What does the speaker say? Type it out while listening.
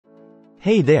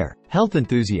Hey there, health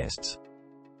enthusiasts.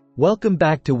 Welcome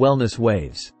back to Wellness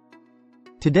Waves.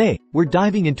 Today, we're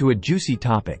diving into a juicy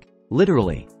topic,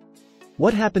 literally.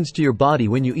 What happens to your body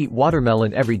when you eat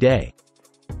watermelon every day?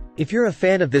 If you're a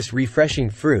fan of this refreshing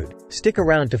fruit, stick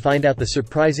around to find out the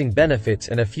surprising benefits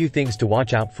and a few things to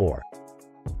watch out for.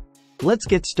 Let's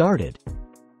get started.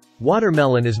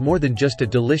 Watermelon is more than just a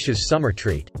delicious summer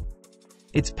treat.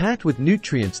 It's packed with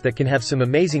nutrients that can have some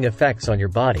amazing effects on your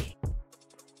body.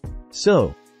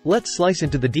 So, let's slice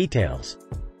into the details.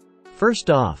 First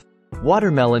off,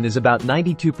 watermelon is about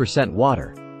 92%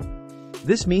 water.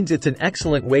 This means it's an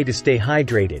excellent way to stay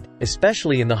hydrated,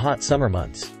 especially in the hot summer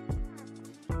months.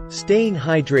 Staying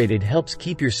hydrated helps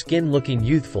keep your skin looking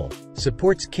youthful,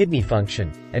 supports kidney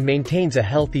function, and maintains a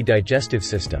healthy digestive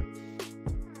system.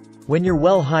 When you're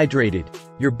well hydrated,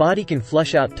 your body can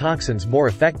flush out toxins more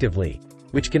effectively,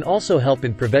 which can also help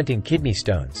in preventing kidney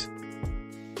stones.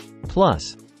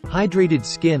 Plus, hydrated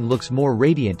skin looks more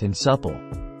radiant and supple.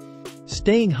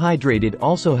 Staying hydrated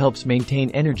also helps maintain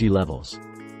energy levels.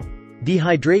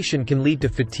 Dehydration can lead to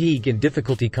fatigue and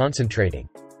difficulty concentrating.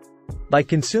 By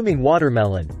consuming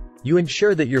watermelon, you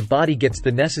ensure that your body gets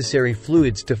the necessary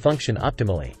fluids to function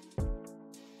optimally.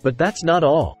 But that's not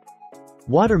all.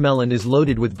 Watermelon is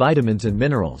loaded with vitamins and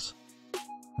minerals.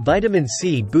 Vitamin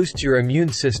C boosts your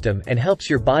immune system and helps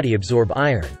your body absorb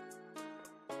iron.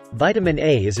 Vitamin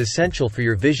A is essential for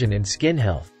your vision and skin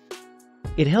health.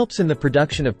 It helps in the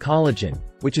production of collagen,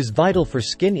 which is vital for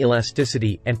skin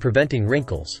elasticity and preventing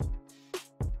wrinkles.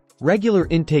 Regular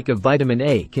intake of vitamin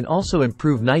A can also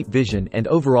improve night vision and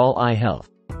overall eye health.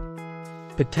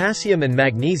 Potassium and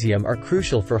magnesium are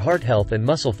crucial for heart health and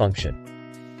muscle function.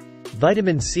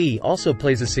 Vitamin C also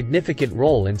plays a significant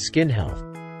role in skin health.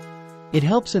 It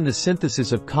helps in the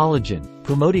synthesis of collagen,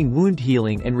 promoting wound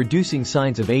healing and reducing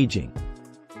signs of aging.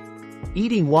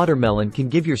 Eating watermelon can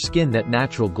give your skin that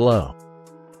natural glow.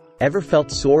 Ever felt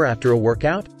sore after a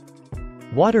workout?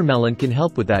 Watermelon can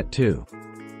help with that too.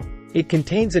 It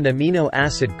contains an amino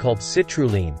acid called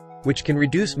citrulline, which can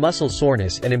reduce muscle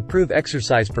soreness and improve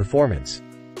exercise performance.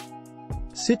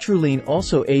 Citrulline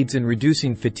also aids in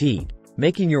reducing fatigue,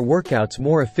 making your workouts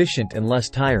more efficient and less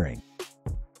tiring.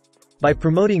 By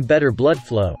promoting better blood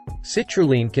flow,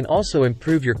 citrulline can also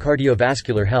improve your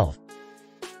cardiovascular health.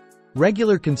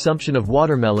 Regular consumption of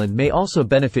watermelon may also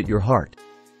benefit your heart.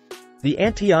 The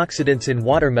antioxidants in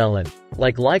watermelon,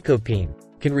 like lycopene,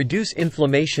 can reduce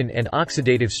inflammation and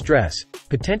oxidative stress,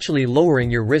 potentially lowering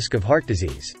your risk of heart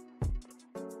disease.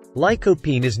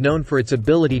 Lycopene is known for its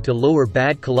ability to lower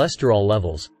bad cholesterol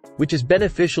levels, which is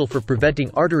beneficial for preventing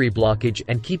artery blockage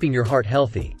and keeping your heart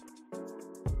healthy.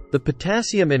 The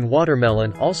potassium in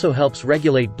watermelon also helps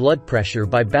regulate blood pressure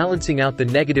by balancing out the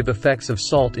negative effects of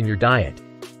salt in your diet.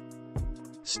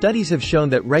 Studies have shown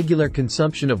that regular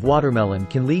consumption of watermelon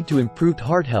can lead to improved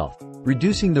heart health,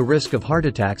 reducing the risk of heart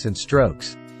attacks and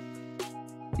strokes.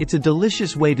 It's a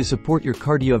delicious way to support your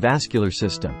cardiovascular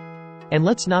system. And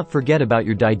let's not forget about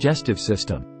your digestive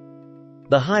system.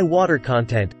 The high water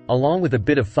content, along with a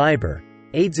bit of fiber,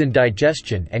 aids in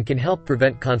digestion and can help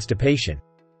prevent constipation.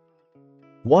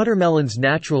 Watermelon's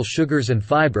natural sugars and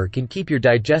fiber can keep your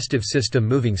digestive system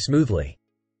moving smoothly.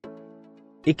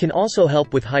 It can also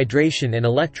help with hydration and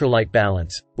electrolyte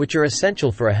balance, which are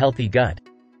essential for a healthy gut.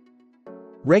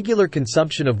 Regular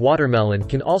consumption of watermelon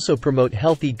can also promote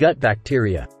healthy gut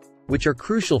bacteria, which are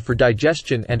crucial for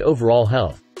digestion and overall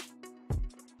health.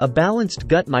 A balanced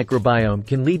gut microbiome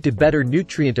can lead to better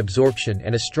nutrient absorption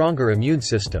and a stronger immune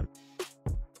system.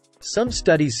 Some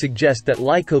studies suggest that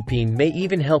lycopene may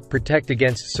even help protect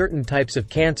against certain types of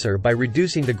cancer by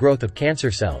reducing the growth of cancer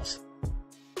cells.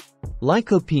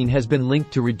 Lycopene has been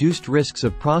linked to reduced risks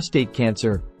of prostate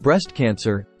cancer, breast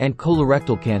cancer, and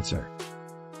colorectal cancer.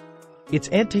 Its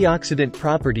antioxidant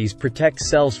properties protect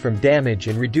cells from damage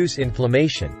and reduce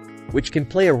inflammation, which can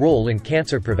play a role in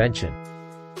cancer prevention.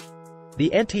 The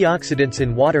antioxidants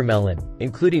in watermelon,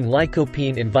 including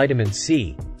lycopene and vitamin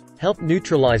C, help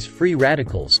neutralize free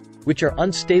radicals, which are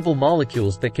unstable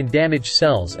molecules that can damage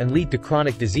cells and lead to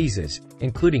chronic diseases,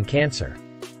 including cancer.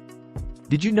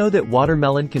 Did you know that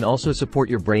watermelon can also support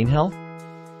your brain health?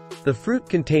 The fruit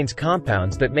contains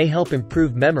compounds that may help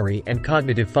improve memory and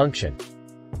cognitive function.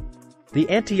 The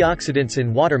antioxidants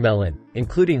in watermelon,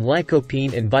 including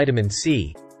lycopene and vitamin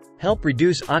C, help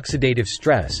reduce oxidative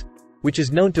stress, which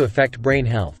is known to affect brain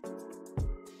health.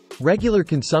 Regular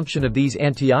consumption of these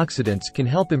antioxidants can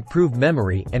help improve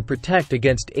memory and protect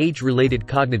against age-related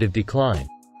cognitive decline.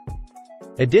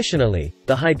 Additionally,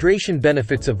 the hydration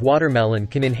benefits of watermelon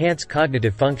can enhance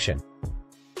cognitive function.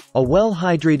 A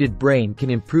well-hydrated brain can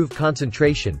improve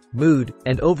concentration, mood,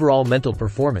 and overall mental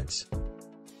performance.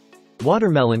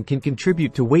 Watermelon can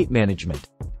contribute to weight management.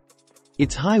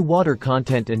 Its high water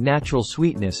content and natural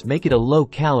sweetness make it a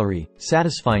low-calorie,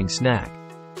 satisfying snack.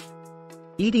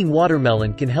 Eating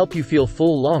watermelon can help you feel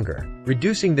full longer,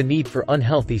 reducing the need for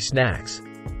unhealthy snacks.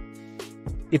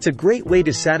 It's a great way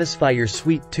to satisfy your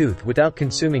sweet tooth without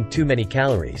consuming too many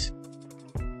calories.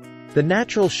 The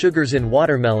natural sugars in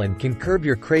watermelon can curb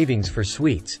your cravings for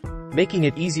sweets, making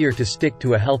it easier to stick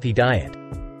to a healthy diet.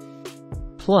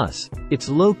 Plus, its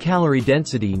low calorie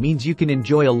density means you can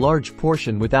enjoy a large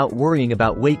portion without worrying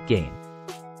about weight gain.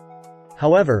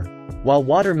 However, while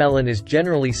watermelon is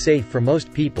generally safe for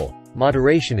most people,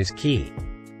 moderation is key.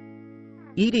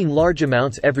 Eating large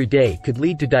amounts every day could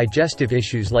lead to digestive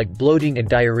issues like bloating and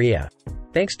diarrhea,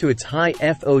 thanks to its high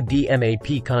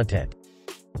FODMAP content.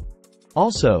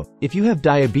 Also, if you have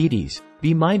diabetes,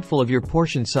 be mindful of your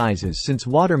portion sizes since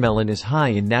watermelon is high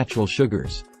in natural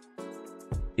sugars.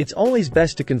 It's always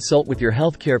best to consult with your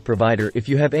healthcare provider if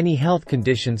you have any health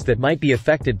conditions that might be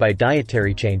affected by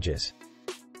dietary changes.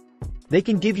 They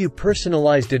can give you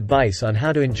personalized advice on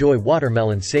how to enjoy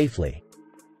watermelon safely.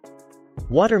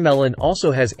 Watermelon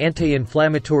also has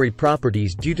anti-inflammatory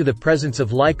properties due to the presence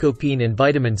of lycopene and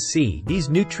vitamin C. These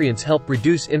nutrients help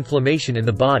reduce inflammation in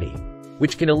the body,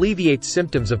 which can alleviate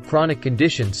symptoms of chronic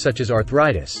conditions such as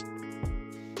arthritis.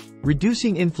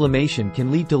 Reducing inflammation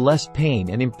can lead to less pain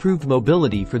and improved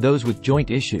mobility for those with joint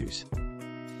issues.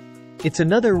 It's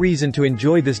another reason to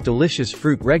enjoy this delicious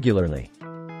fruit regularly.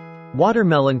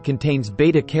 Watermelon contains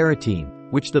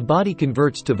beta-carotene, which the body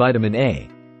converts to vitamin A.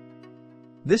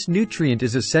 This nutrient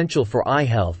is essential for eye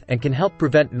health and can help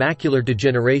prevent macular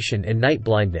degeneration and night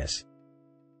blindness.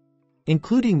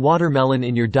 Including watermelon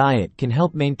in your diet can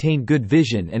help maintain good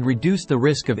vision and reduce the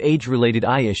risk of age-related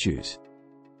eye issues.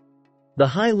 The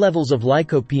high levels of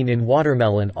lycopene in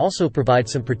watermelon also provide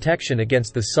some protection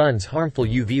against the sun's harmful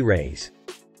UV rays.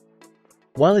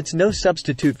 While it's no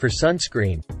substitute for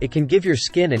sunscreen, it can give your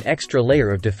skin an extra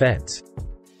layer of defense.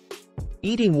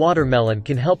 Eating watermelon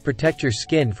can help protect your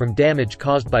skin from damage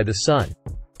caused by the sun,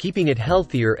 keeping it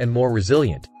healthier and more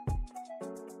resilient.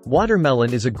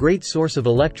 Watermelon is a great source of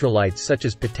electrolytes such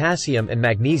as potassium and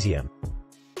magnesium.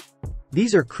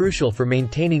 These are crucial for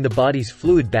maintaining the body's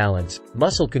fluid balance,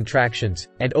 muscle contractions,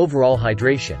 and overall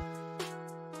hydration.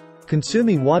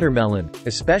 Consuming watermelon,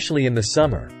 especially in the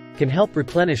summer, can help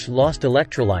replenish lost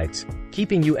electrolytes,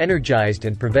 keeping you energized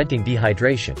and preventing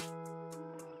dehydration.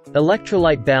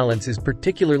 Electrolyte balance is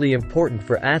particularly important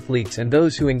for athletes and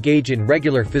those who engage in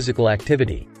regular physical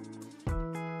activity.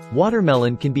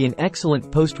 Watermelon can be an excellent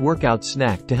post-workout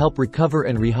snack to help recover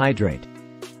and rehydrate.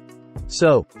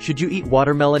 So, should you eat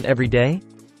watermelon every day?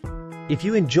 If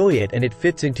you enjoy it and it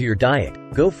fits into your diet,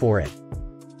 go for it.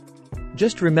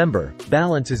 Just remember,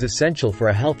 balance is essential for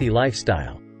a healthy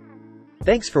lifestyle.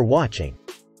 Thanks for watching.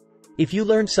 If you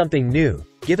learned something new,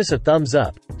 give us a thumbs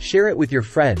up, share it with your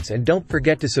friends, and don't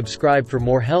forget to subscribe for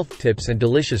more health tips and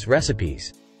delicious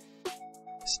recipes.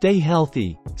 Stay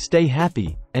healthy, stay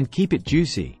happy, and keep it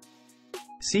juicy.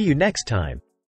 See you next time.